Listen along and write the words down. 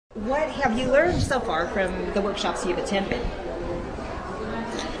What have you learned so far from the workshops you've attended?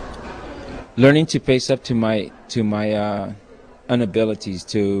 Learning to face up to my inabilities,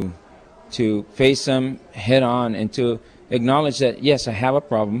 to face them head on, and to acknowledge that yes, I have a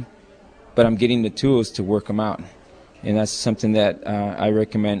problem, but I'm getting the tools to work them out. And that's something that I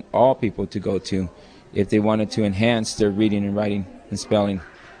recommend all people to go to if they wanted to enhance their reading and writing and spelling.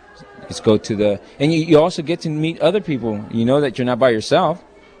 Just go to and you also get to meet other people. You know that you're not by yourself.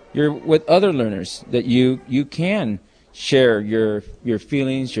 You're with other learners that you can share your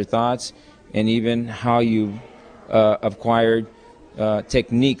feelings, your thoughts, and even how you acquired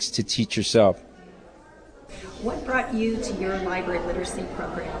techniques to teach yourself. What brought you to your library literacy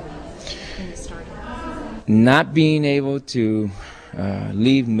program when you started? Not being able to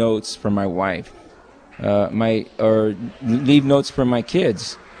leave notes for my wife, or leave notes for my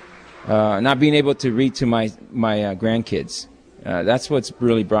kids, not being able to read to my grandkids. That's what's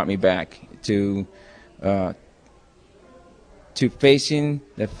really brought me back to facing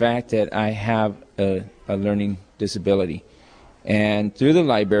the fact that I have a learning disability. And through the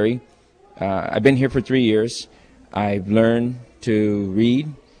library, I've been here for 3 years. I've learned to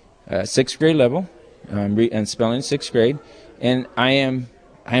read 6th grade level, and spelling 6th grade, and I am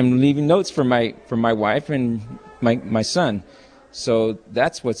leaving notes for my wife and my son. So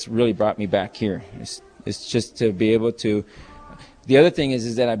that's what's really brought me back here. It's just to be able to. The other thing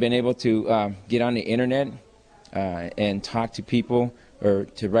is that I've been able to get on the internet and talk to people, or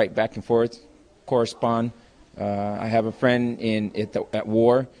to write back and forth, correspond. I have a friend at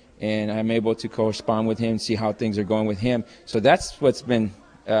war, and I'm able to correspond with him, see how things are going with him. So that's what's been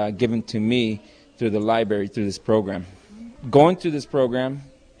given to me through the library, through this program. Going through this program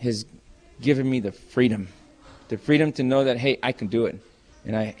has given me the freedom to know that, hey, I can do it.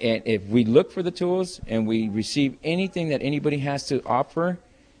 And if we look for the tools and we receive anything that anybody has to offer,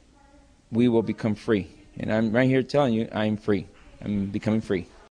 we will become free. And I'm right here telling you, I'm free. I'm becoming free.